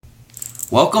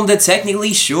Welcome to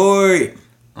Technically Short.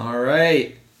 All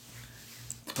right.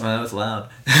 Oh, that was loud.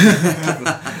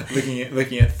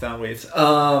 looking at the sound waves.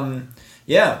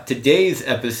 Today's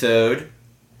episode.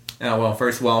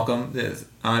 First, welcome.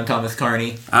 I'm Thomas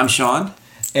Carney. I'm Shawn.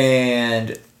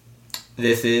 And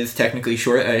this is Technically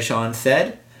Short, as Shawn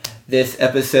said. This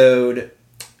episode,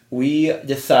 we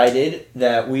decided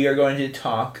that we are going to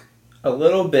talk a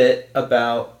little bit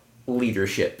about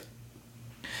leadership.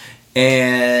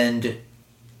 And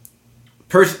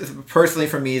personally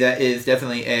for me, this is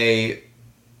definitely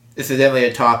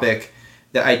a topic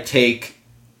that I take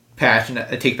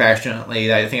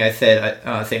passionately. I think I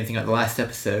said same thing on the last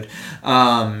episode.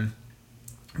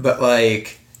 But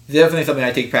like, definitely something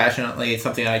I take passionately. It's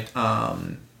something I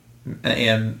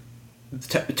am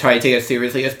try to take as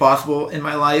seriously as possible in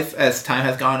my life as time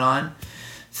has gone on.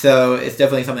 So it's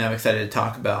definitely something I'm excited to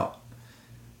talk about.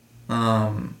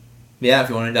 If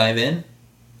you want to dive in.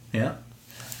 Yeah.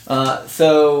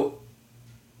 So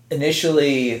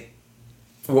initially,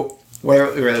 what I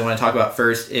really want to talk about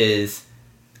first is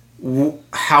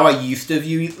how I used to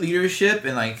view leadership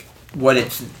and like what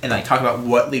it's, and like talk about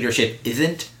what leadership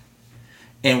isn't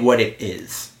and what it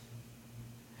is.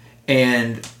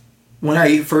 And when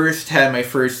I first had my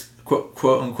first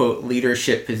quote unquote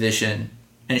leadership position,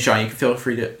 and Shawn, you can feel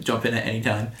free to jump in at any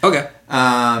time. Okay.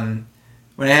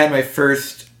 When I had my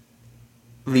first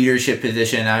leadership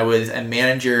position, I was a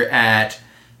manager at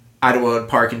Idlewood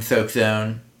Park in Soak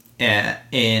Zone,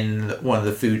 in one of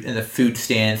the food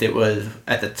stands. It was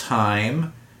at the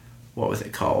time, what was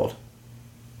it called?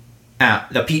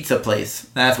 The pizza place.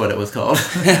 That's what it was called.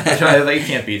 I was like, it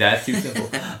can't be that. It's too simple.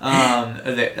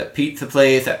 The pizza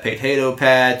place, at Potato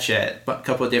Patch, at a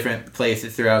couple of different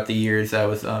places throughout the years. I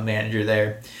was a manager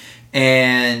there,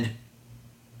 and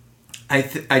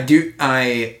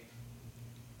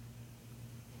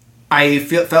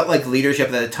felt like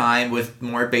leadership at the time was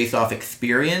more based off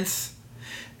experience,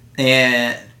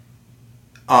 and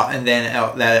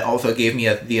then that it also gave me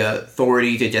the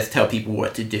authority to just tell people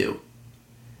what to do.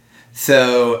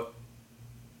 So,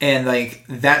 and like,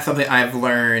 that's something I've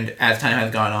learned as time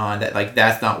has gone on, that like,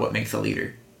 that's not what makes a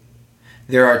leader.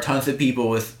 There are tons of people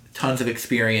with tons of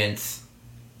experience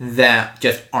that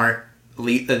just aren't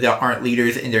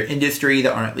leaders in their industry,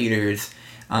 that aren't leaders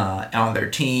on their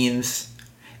teams,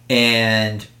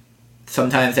 and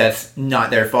sometimes that's not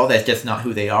their fault, that's just not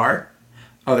who they are.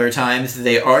 Other times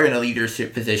they are in a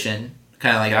leadership position,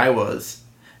 kind of like I was.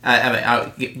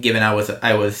 I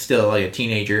was still like a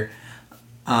teenager,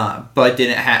 but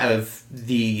didn't have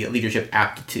the leadership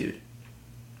aptitude.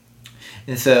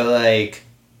 And so, like,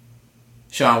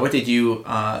 Shawn, what did you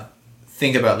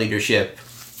think about leadership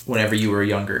whenever you were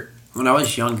younger? When I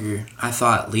was younger, I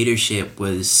thought leadership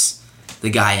was the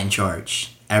guy in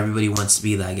charge. Everybody wants to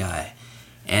be that guy.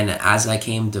 And as I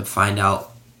came to find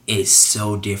out, it's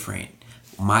so different.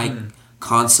 My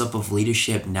concept of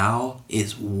leadership now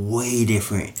is way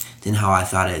different than how I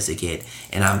thought it as a kid.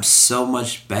 And I'm so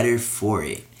much better for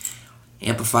it.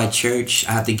 Amplified Church,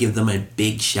 I have to give them a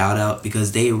big shout out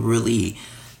because they really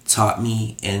taught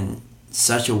me in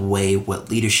such a way what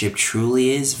leadership truly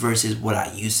is versus what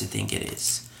I used to think it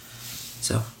is.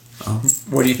 So,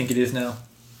 what do you think it is now?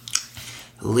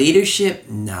 Leadership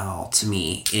now to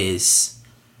me is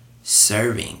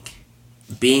serving.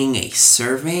 Being a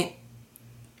servant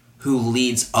who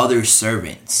leads other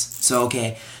servants.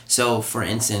 So for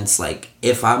instance, like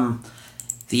if I'm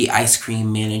the ice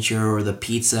cream manager or the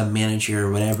pizza manager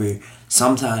or whatever,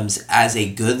 sometimes as a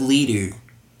good leader,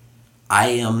 I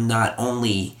am not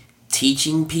only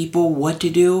teaching people what to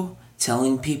do,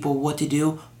 telling people what to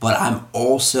do, but I'm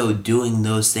also doing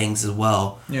those things as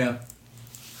well. Yeah.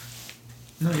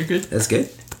 No, you're good. That's good.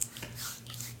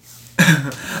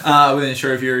 I wasn't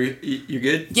sure if you're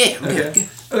good. Yeah. Okay.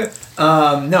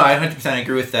 No, I 100%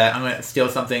 agree with that. I'm gonna steal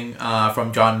something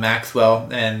from John Maxwell,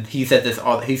 and he says this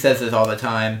all the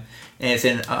time, and it's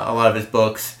in a lot of his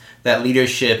books, that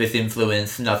leadership is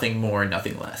influence, nothing more,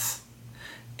 nothing less.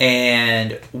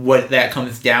 And what that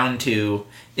comes down to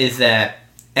is that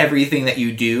everything that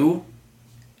you do,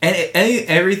 and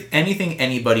anything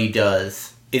anybody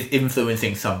does, is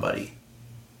influencing somebody.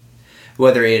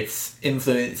 Whether it's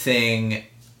influencing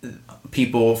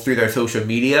people through their social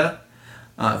media,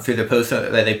 through the posts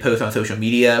that they post on social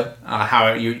media,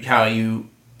 how you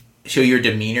show your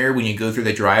demeanor when you go through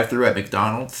the drive-thru at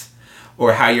McDonald's,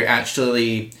 or how you're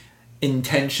actually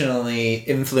intentionally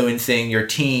influencing your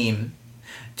team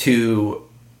to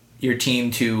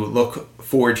look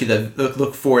onto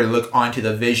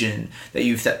the vision that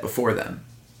you've set before them.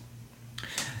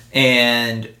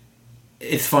 And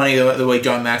it's funny the way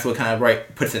John Maxwell kind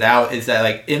of puts it out is that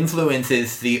like influence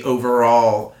is the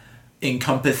overall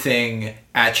encompassing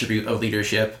attribute of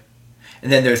leadership,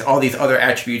 and then there's all these other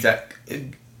attributes that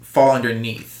fall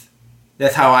underneath.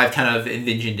 That's how I've kind of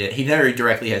envisioned it. He never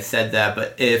directly has said that,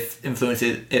 but if influence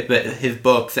is, but his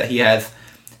books that he has,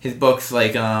 his books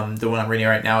like the one I'm reading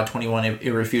right now, 21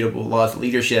 Irrefutable Laws of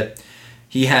Leadership,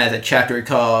 he has a chapter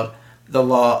called The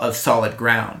Law of Solid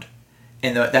Ground.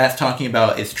 And that's talking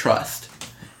about is trust.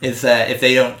 Is that if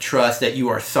they don't trust that you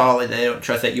are solid, they don't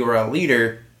trust that you are a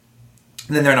leader,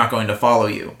 then they're not going to follow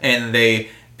you. And they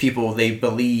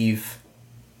believe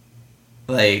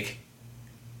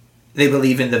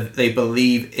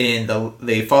in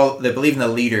the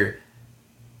leader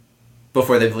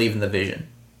before they believe in the vision.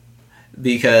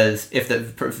 Because if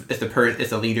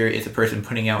the leader is a person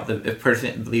putting out the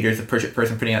person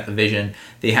putting out the vision,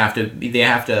 they have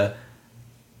to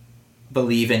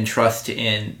believe and trust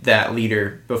in that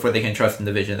leader before they can trust in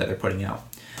the vision that they're putting out.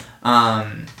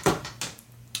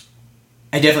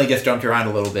 I definitely just jumped around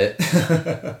a little bit.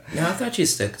 No, I thought you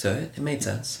stuck to it. It made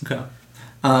sense. Okay.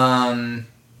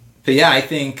 But yeah, I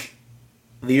think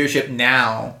leadership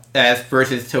now, as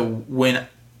versus to when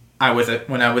I was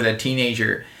a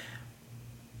teenager,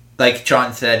 like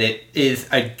John said, it is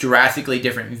a drastically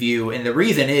different view, and the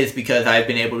reason is because I've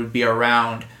been able to be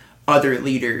around other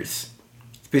leaders,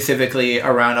 specifically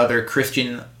around other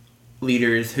Christian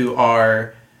leaders who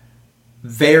are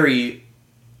very,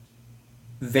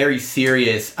 very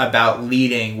serious about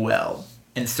leading well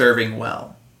and serving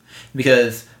well.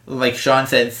 Because, like Shawn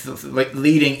said,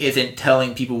 leading isn't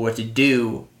telling people what to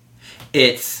do.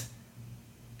 It's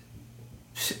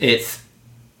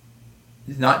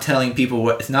not telling people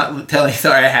what. It's not telling.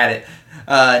 Sorry, I had it.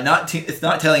 It's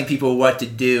not telling people what to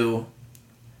do,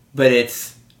 but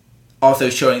it's also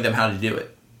showing them how to do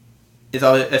it. It's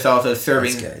also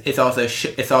serving. It's also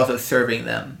serving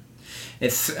them.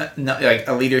 It's not like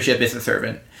a leadership is a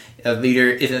servant. A leader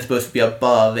isn't supposed to be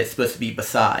above. It's supposed to be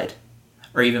beside,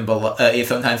 or even below.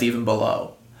 Sometimes even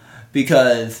below,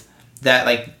 because that,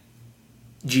 like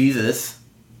Jesus,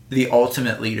 the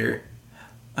ultimate leader,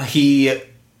 he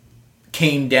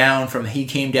came down from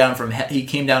heaven,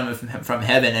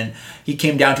 and he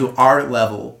came down to our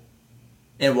level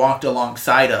and walked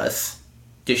alongside us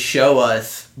to show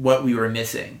us what we were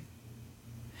missing,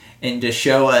 and to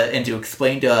show us and to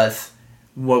explain to us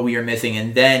what we were missing.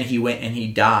 And then he went and he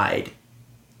died,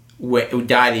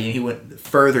 and he went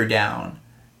further down.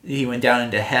 He went down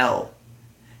into hell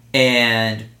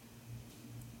and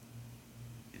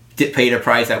paid a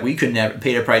price that we could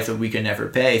never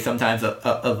pay. Sometimes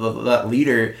the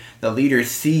leader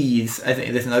sees. I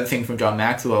think there's another thing from John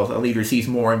Maxwell. A leader sees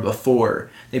more and before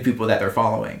the people that they're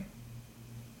following.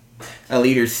 A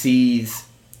leader sees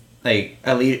the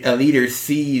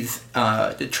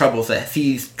troubles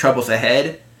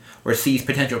ahead, or sees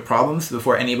potential problems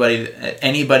before anybody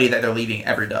that they're leading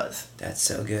ever does. That's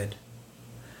so good.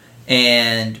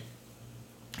 And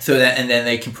then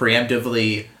they can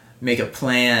preemptively make a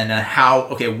plan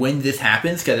on when this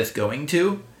happens, because it's going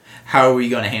to, how are we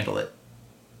going to handle it?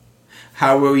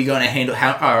 I'm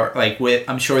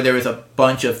sure there was a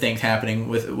bunch of things happening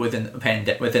within the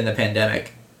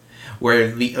pandemic, where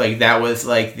that was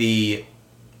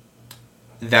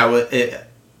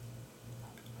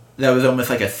almost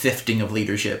like a sifting of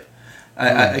leadership.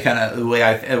 I kind of the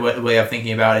way I'm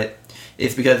thinking about it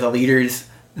is because the leaders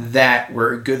that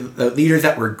were good, the leaders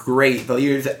that were great, the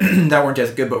leaders that weren't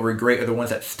just good but were great are the ones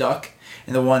that stuck,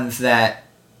 and the ones that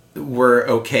were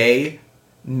okay,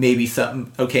 maybe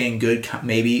some okay and good,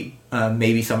 maybe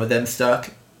some of them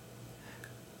stuck,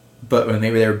 but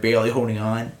maybe they were barely holding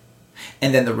on,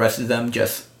 and then the rest of them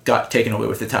just got taken away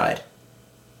with the tide.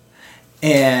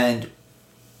 And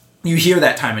you hear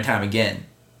that time and time again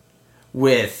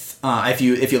with if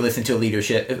you listen to a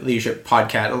leadership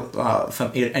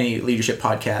podcast, any leadership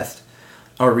podcast,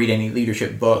 or read any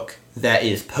leadership book that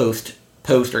is post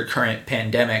or current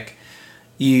pandemic,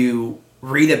 you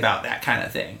read about that kind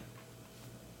of thing.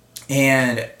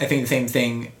 And I think the same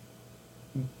thing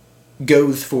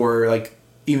goes for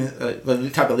even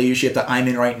the type of leadership that I'm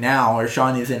in right now, or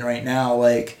Shawn is in right now.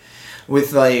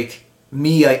 With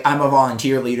me, I'm a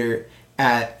volunteer leader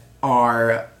at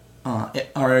our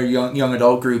young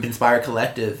adult group, Inspire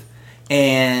Collective,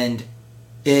 and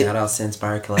shout out to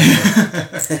Inspire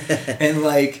Collective. And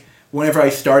whenever I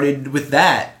started with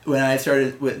that, when I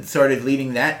started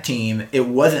leading that team, it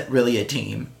wasn't really a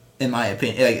team, in my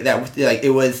opinion.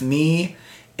 It was me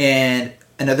and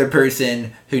another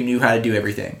person who knew how to do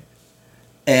everything,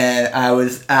 and I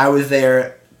was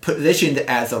there positioned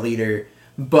as a leader,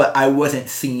 but I wasn't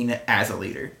seen as a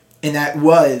leader. And that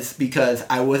was because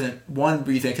I wasn't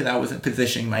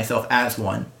positioning myself as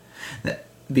one.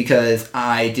 Because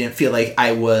I didn't feel like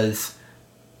I was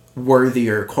worthy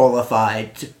or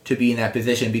qualified to be in that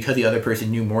position because the other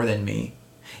person knew more than me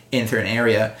in a certain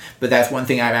area. But that's one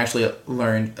thing I've actually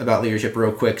learned about leadership,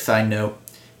 real quick side note,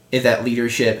 is that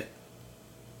leadership,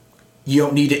 you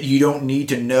don't need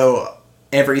to know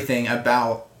everything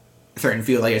about a certain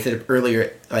field. Like I said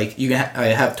earlier, like you can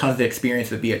have tons of experience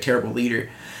but be a terrible leader.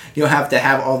 You don't have to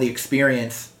have all the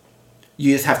experience.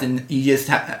 You just have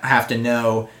to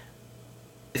know.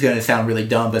 It's going to sound really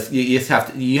dumb, but you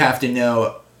have to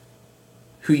know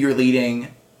who you're leading,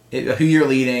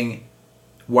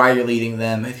 why you're leading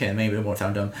them. Okay, maybe it won't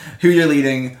sound dumb. Who you're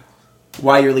leading,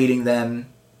 why you're leading them,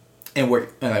 and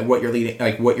what you're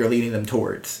leading them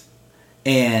towards,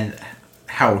 and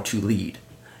how to lead.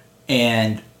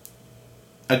 And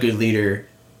a good leader,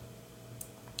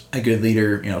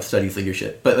 studies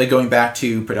leadership. But like going back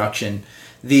to production,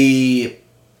 the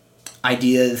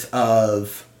ideas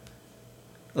of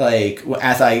like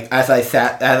as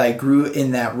I grew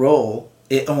in that role,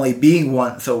 it only being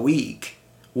once a week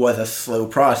was a slow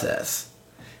process,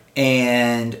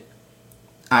 and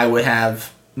I would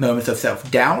have moments of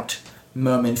self-doubt,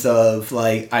 moments of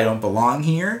like I don't belong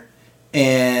here,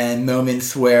 and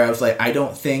moments where I was like I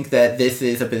don't think that this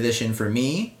is a position for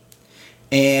me.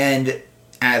 And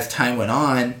as time went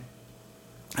on,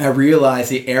 I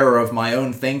realized the error of my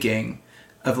own thinking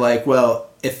of like, well,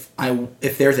 if I was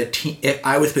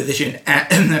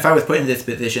put in this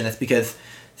position, that's because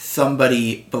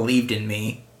somebody believed in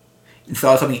me and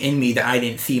saw something in me that I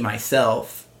didn't see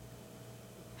myself.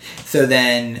 So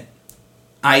then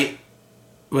I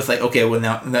was like, okay, well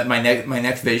now that my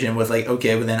next vision was like,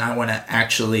 okay, well then I want to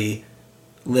actually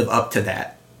live up to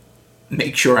that.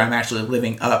 Make sure I'm actually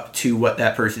living up to what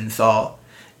that person saw.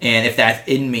 And if that's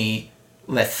in me,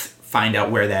 let's find out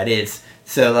where that is.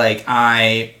 So like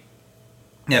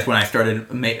that's when I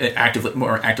started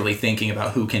more actively thinking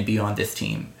about who can be on this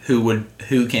team, who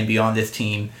can be on this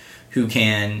team, who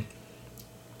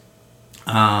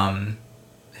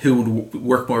would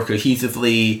work more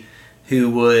cohesively, who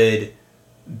would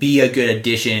be a good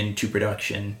addition to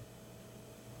production,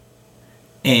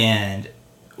 and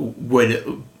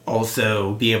would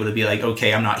also be able to be like,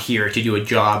 okay, I'm not here to do a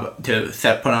job to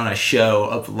put on a show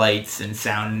of lights and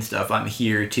sound and stuff. I'm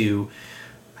here to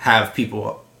help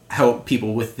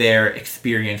people with their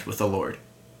experience with the Lord.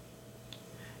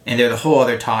 And there's a whole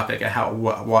other topic of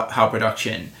how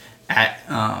production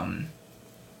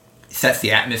sets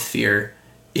the atmosphere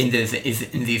in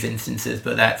these instances,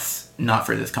 but that's not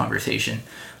for this conversation.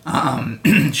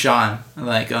 Shawn,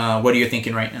 like, what are you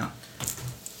thinking right now?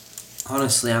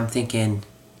 Honestly, I'm thinking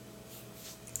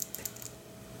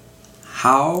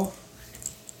how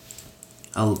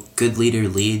a good leader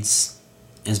leads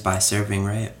is by serving,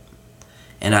 right?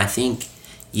 And I think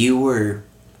you were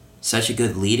such a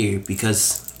good leader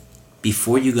because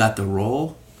before you got the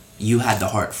role, you had the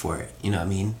heart for it. You know what I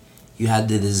mean? You had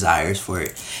the desires for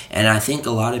it. And I think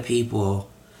a lot of people,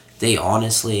 they want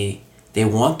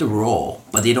the role,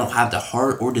 but they don't have the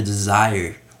heart or the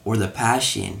desire or the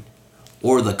passion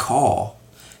or the call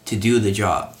to do the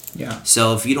job. Yeah.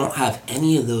 So if you don't have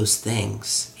any of those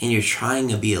things and you're trying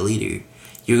to be a leader,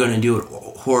 you're going to do it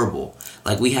horrible.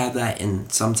 Like we have that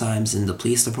sometimes in the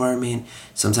police department,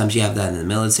 sometimes you have that in the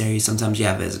military, sometimes you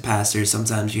have it as a pastor,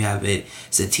 sometimes you have it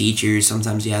as a teacher,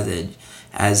 sometimes you have it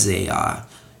as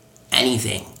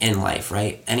anything in life,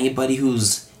 right? Anybody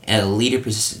who's in a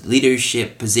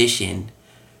leadership position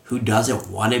who doesn't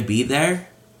want to be there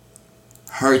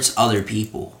hurts other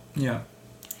people. Yeah.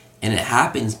 And it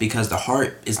happens because the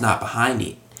heart is not behind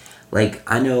it. Like,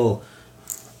 I know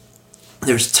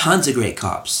there's tons of great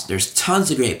cops. There's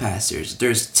tons of great pastors.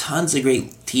 There's tons of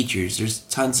great teachers. There's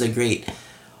tons of great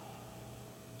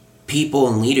people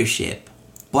in leadership.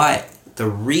 But the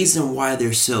reason why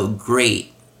they're so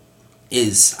great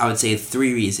is, I would say,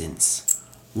 3 reasons.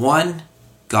 1,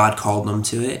 God called them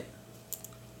to it.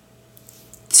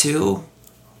 2,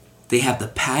 they have the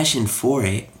passion for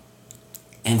it.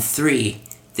 And 3,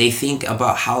 they think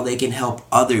about how they can help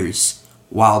others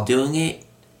while doing it,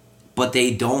 but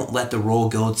they don't let the role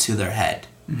go to their head.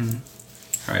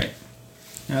 Mm-hmm. Right.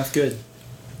 That's good.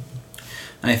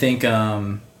 I think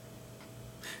that's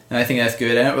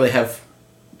good. I don't really have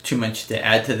too much to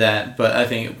add to that, but I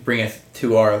think bring us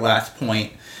to our last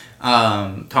point,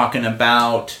 talking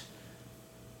about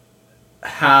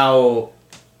how,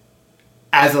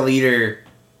 as a leader,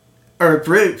 or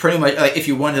pretty much, like, if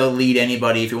you want to lead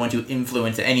anybody, if you want to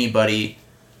influence anybody,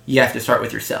 you have to start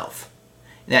with yourself.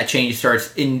 And that change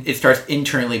starts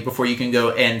internally before you can go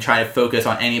and try to focus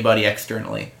on anybody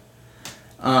externally.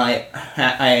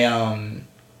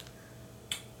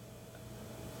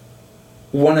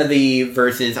 One of the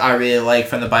verses I really like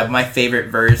from the Bible, my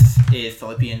favorite verse is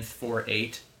Philippians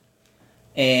 4:8.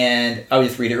 And I'll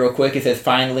just read it real quick. It says,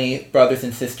 "Finally, brothers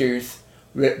and sisters,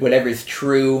 whatever is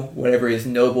true, whatever is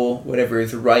noble, whatever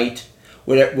is right,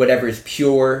 whatever is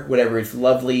pure, whatever is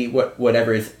lovely,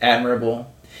 whatever is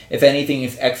admirable, if anything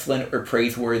is excellent or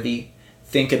praiseworthy,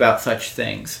 think about such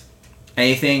things." And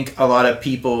I think a lot of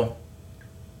people,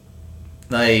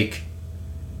 like,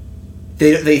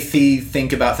 they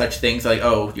think about such things like,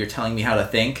 oh, you're telling me how to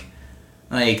think?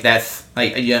 Like, that's,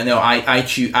 like, no, I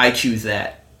choose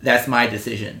that. That's my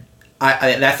decision.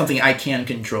 That's something I can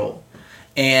control.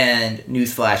 And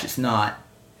newsflash, it's not.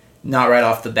 Not right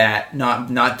off the bat.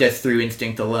 Not just through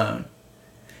instinct alone.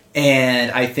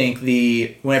 And I think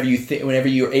whenever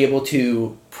you're able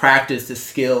to practice the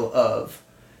skill of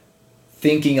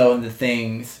thinking of the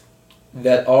things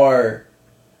that are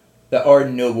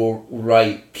noble,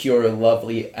 right, pure,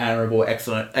 lovely, admirable,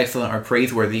 excellent, or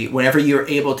praiseworthy, whenever you're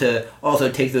able to also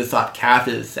take those thoughts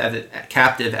captive,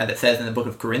 as it says in the book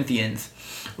of Corinthians,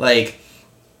 like,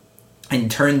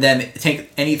 and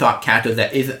take any thought captive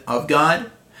that isn't of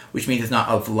God, which means it's not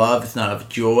of love, it's not of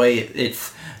joy,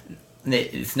 it's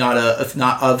not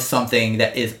of something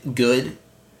that is good,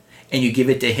 and you give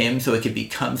it to Him so it could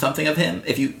become something of Him.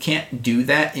 If you can't do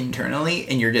that internally,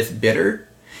 and you're just bitter,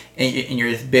 and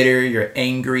you're just bitter, you're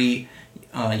angry,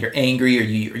 or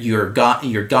you're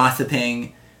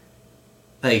gossiping,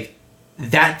 like,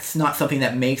 that's not something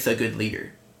that makes a good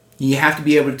leader. You have to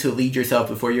be able to lead yourself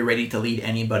before you're ready to lead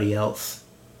anybody else.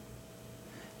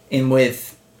 And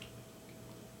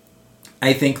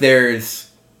I think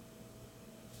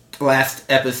last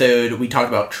episode we talked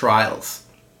about trials.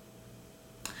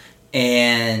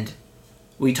 And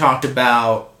we talked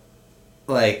about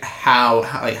what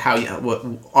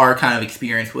our kind of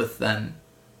experience with them.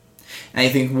 And I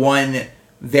think one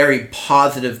very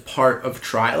positive part of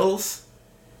trials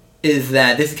is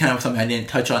that, this is kind of something I didn't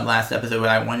touch on last episode, but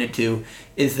I wanted to,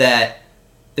 is that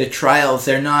the trials,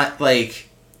 they're not like,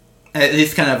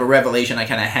 this is kind of a revelation I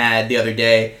kind of had the other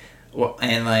day,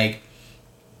 and like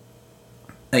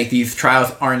these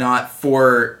trials are not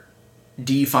for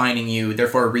defining you, they're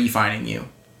for refining you.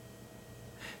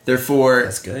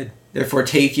 That's good. Therefore,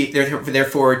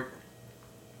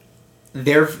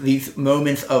 these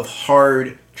moments of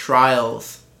hard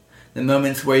trials, the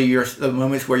moments where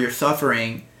you're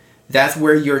suffering, that's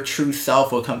where your true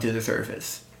self will come to the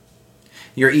surface.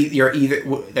 You'll either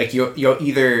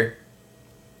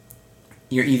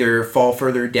fall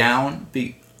further down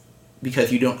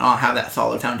because you don't have that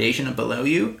solid foundation below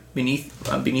you,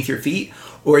 beneath your feet,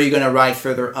 or you're going to rise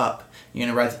further up.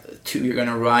 You're going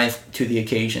to rise to the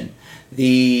occasion.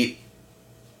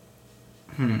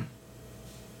 And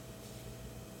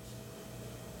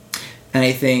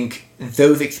I think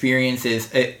those experiences,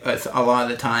 a lot of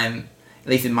the time, at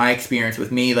least in my experience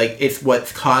with me, like, it's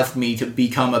what's caused me to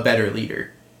become a better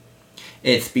leader.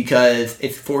 It's because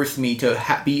it's forced me to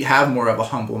have more of a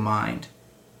humble mind.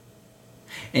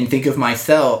 And look at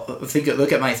myself and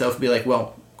be like,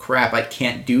 well, crap, I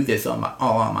can't do this all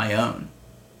on my own.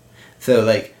 So,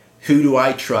 like, who do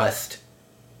I trust?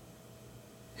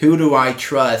 Who do I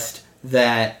trust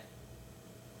to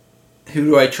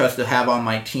have on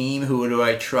my team? Who do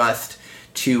I trust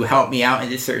to help me out in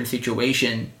this certain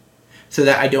situation so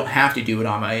that I don't have to do it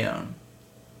on my own?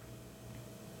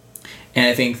 And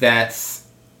I think that's,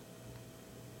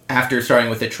 after starting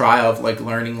with the trial of, like,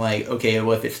 learning, like, okay,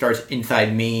 well, if it starts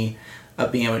inside me,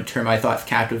 of being able to turn my thoughts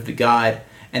captive to God,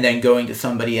 and then going to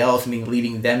somebody else and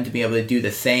leading them to be able to do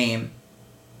the same,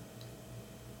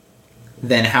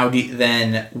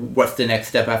 then what's the next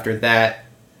step after that?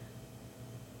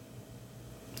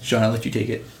 Sean, I'll let you take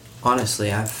it.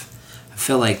 Honestly, I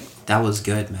feel like that was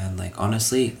good, man. Like,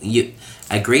 honestly,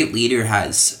 a great leader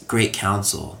has great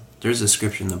counsel. There's a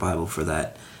scripture in the Bible for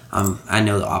that. I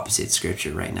know the opposite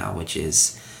scripture right now, which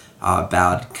is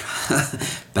bad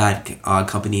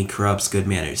company corrupts good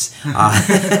manners.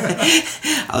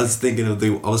 I was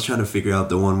trying to figure out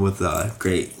the one with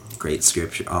great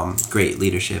scripture. Great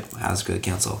leadership has good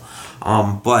counsel.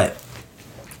 But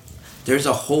there's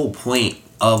a whole point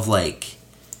of, like,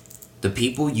 the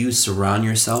people you surround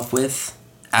yourself with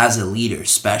as a leader,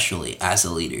 especially as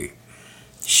a leader,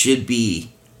 should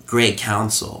be great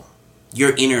counsel.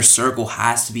 Your inner circle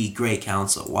has to be great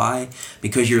counsel. Why?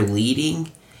 Because you're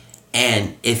leading,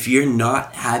 and if you're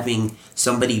not having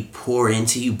somebody pour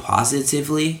into you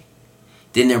positively,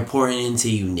 then they're pouring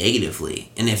into you negatively.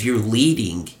 And if you're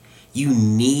leading, you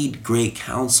need great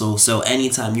counsel, so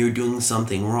anytime you're doing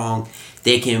something wrong,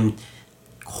 they can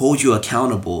hold you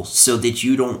accountable so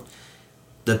that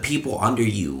the people under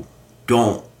you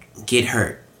don't get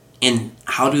hurt. And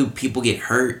how do people get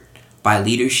hurt by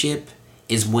leadership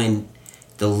is when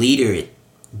the leader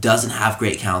doesn't have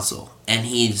great counsel and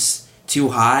he's too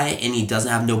high and he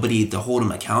doesn't have nobody to hold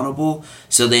him accountable.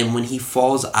 So then when he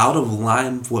falls out of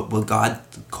line with what God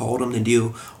called him to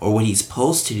do or what he's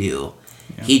supposed to do,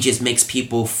 he just makes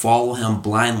people follow him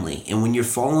blindly. And when you're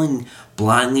following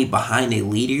blindly behind a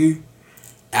leader,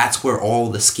 that's where all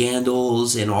the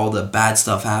scandals and all the bad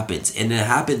stuff happens. And it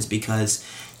happens because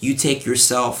you take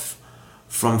yourself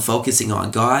from focusing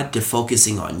on God to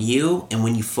focusing on you. And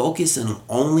when you focus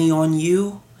only on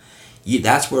you,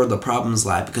 that's where the problems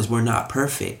lie, because we're not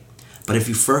perfect. But if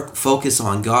you focus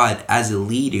on God as a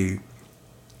leader,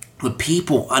 the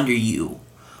people under you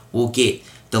will get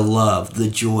the love, the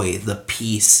joy, the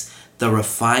peace, the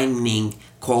refining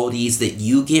qualities that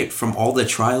you get from all the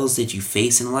trials that you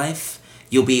face in life.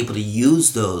 You'll be able to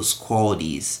use those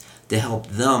qualities to help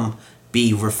them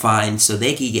be refined so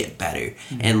they can get better.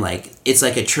 Mm-hmm. And like it's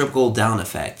like a trickle down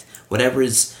effect. Whatever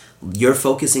is you're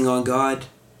focusing on God,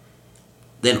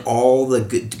 then all the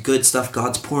good stuff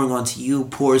God's pouring onto you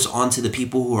pours onto the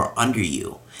people who are under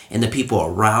you and the people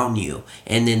around you.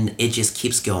 And then it just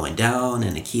keeps going down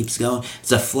and it keeps going.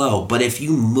 It's a flow. But if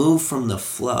you move from the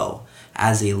flow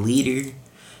as a leader,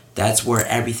 that's where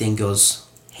everything goes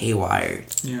haywire.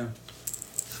 Yeah.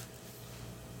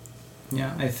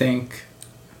 Yeah, I think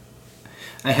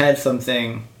I had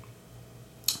something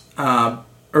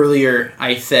earlier.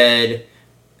 I said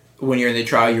when you're in the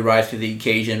trial, you rise to the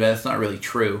occasion, but that's not really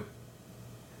true.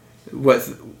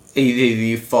 Either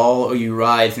you fall or you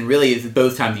rise, and really it's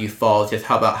both times you fall. It's just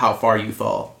how far you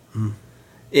fall. Mm.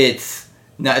 It's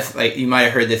not. It's like you might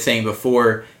have heard this saying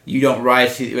before. You don't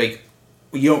rise to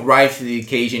the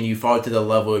occasion. You fall to the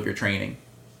level of your training.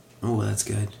 Oh, that's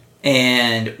good.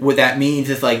 And what that means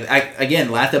is again,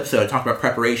 last episode I talked about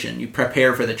preparation. You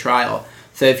prepare for the trial.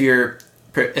 So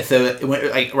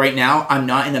right now I'm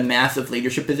not in a massive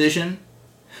leadership position,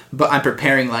 but I'm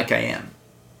preparing like I am.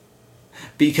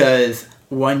 Because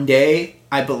one day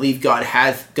I believe God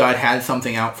has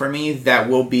something out for me that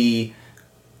will be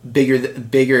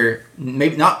bigger.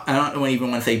 Maybe not. I don't even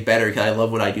want to say better because I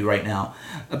love what I do right now,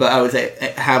 but I would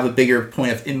say have a bigger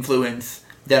point of influence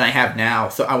than I have now.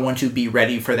 So I want to be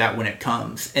ready for that when it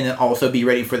comes, and then also be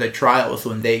ready for the trials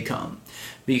when they come.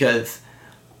 Because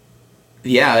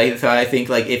so I think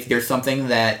if there's something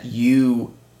that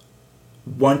you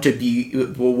want to be,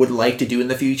 would like to do in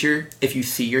the future, if you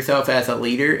see yourself as a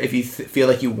leader, if you feel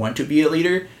like you want to be a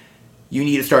leader, you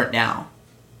need to start now.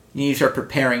 You need to start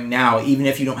preparing now, even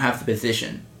if you don't have the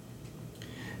position.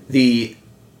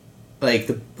 I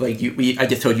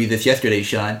just told you this yesterday,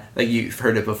 Shawn. Like you've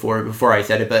heard it before I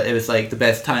said it, but it was like the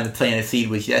best time to plant a seed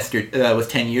was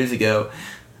 10 years ago.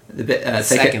 The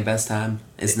second best time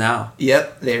is now.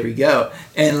 Yep, there we go.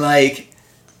 And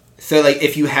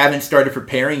if you haven't started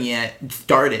preparing yet,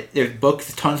 start it. There's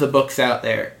tons of books out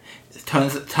there,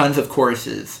 tons of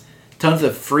courses, tons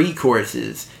of free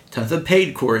courses, tons of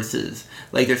paid courses.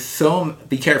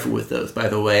 Be careful with those, by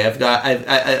the way.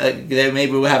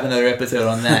 Maybe we'll have another episode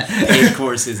on that. Paid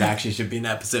courses actually should be an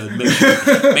episode.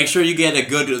 Make sure you get a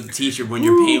good teacher when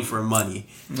you're paying for money.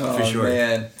 For sure.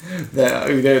 Man.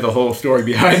 There's a whole story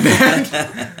behind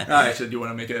that. Actually, do you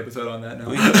want to make an episode on that now?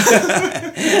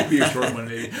 Be a short one,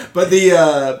 maybe. But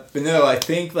no, I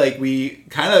think we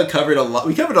kind of covered a lot.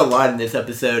 We covered a lot in this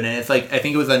episode, and it's I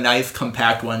think it was a nice,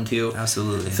 compact one, too.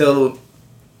 Absolutely. So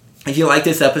if you like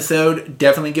this episode,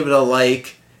 definitely give it a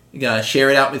like. Share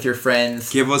it out with your friends.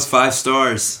 Give us 5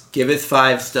 stars. Give us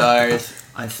 5 stars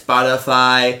on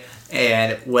Spotify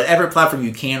and whatever platform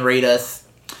you can rate us.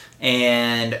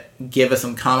 And give us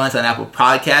some comments on Apple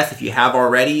Podcasts if you have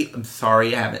already. I'm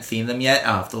sorry I haven't seen them yet.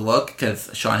 I'll have to look because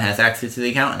Shawn has access to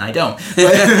the account and I don't.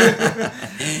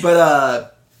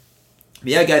 But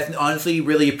yeah, guys, honestly,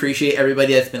 really appreciate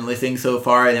everybody that's been listening so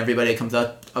far and everybody that comes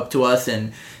up to us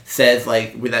and says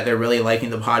that they're really liking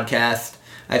the podcast.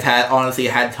 I've had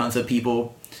tons of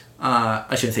people.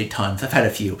 I shouldn't say tons. I've had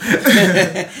a few.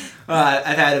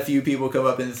 I've had a few people come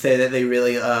up and say that they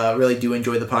really do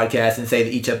enjoy the podcast and say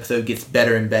that each episode gets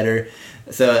better and better.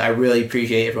 So I really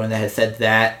appreciate everyone that has said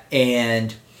that.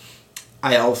 And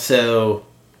I also...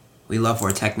 We love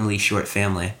our technically short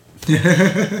family.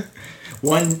 We'll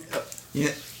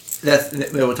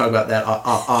talk about that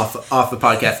off the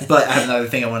podcast. But I have another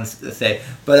thing I wanted to say.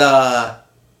 But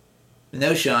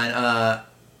no, Shawn.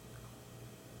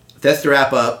 That's to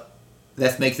wrap up.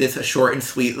 Let's make this a short and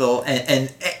sweet little and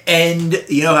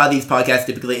you know how these podcasts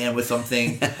typically end with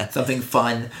something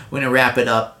fun. We're gonna wrap it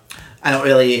up. I don't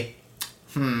really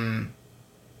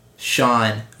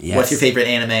Shawn, Yes. what's your favorite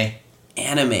anime?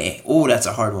 Anime. Oh, that's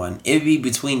a hard one. It'd be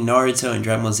between Naruto and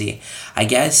Dragon Ball Z. I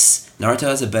guess Naruto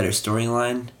has a better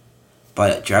storyline,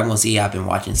 but Dragon Ball Z I've been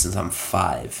watching since I'm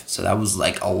 5, so that was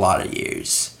like a lot of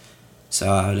years. So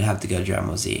I would have to go Dragon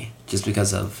Ball Z just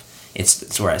because of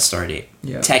it's where I started.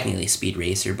 Yeah. Technically Speed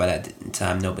Racer, but at the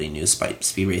time nobody knew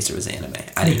Speed Racer was anime.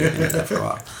 I didn't even know that for a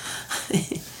while.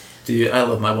 Dude, I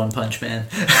love my One Punch Man.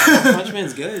 Punch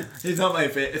Man's good. It's not my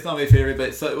favorite, but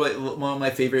it's like one of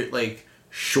my favorite like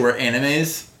short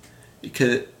animes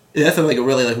because that's like a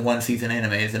really like one season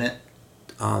anime, isn't it?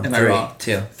 Am I wrong?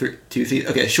 2. 2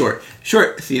 seasons. Okay, short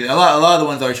season. A lot of the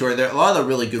ones are short. A lot of the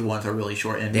really good ones are really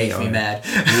short, and it makes me mad.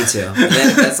 Me too.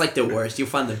 That's like the worst. You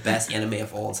find the best anime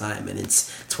of all time, and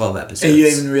it's 12 episodes. And you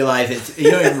don't even realize it. You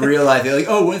don't even realize it. Like,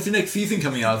 oh, when's the next season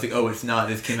coming out? It's like, oh, it's not.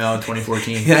 This came out in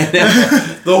 2014.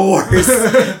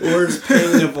 The worst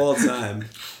pain of all time.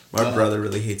 My brother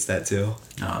really hates that too.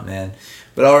 Oh man.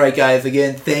 But all right, guys.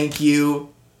 Again, thank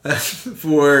you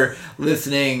for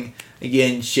listening.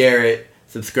 Again, share it.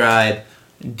 Subscribe,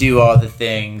 do all the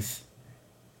things,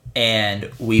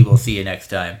 and we will see you next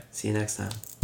time. See you next time.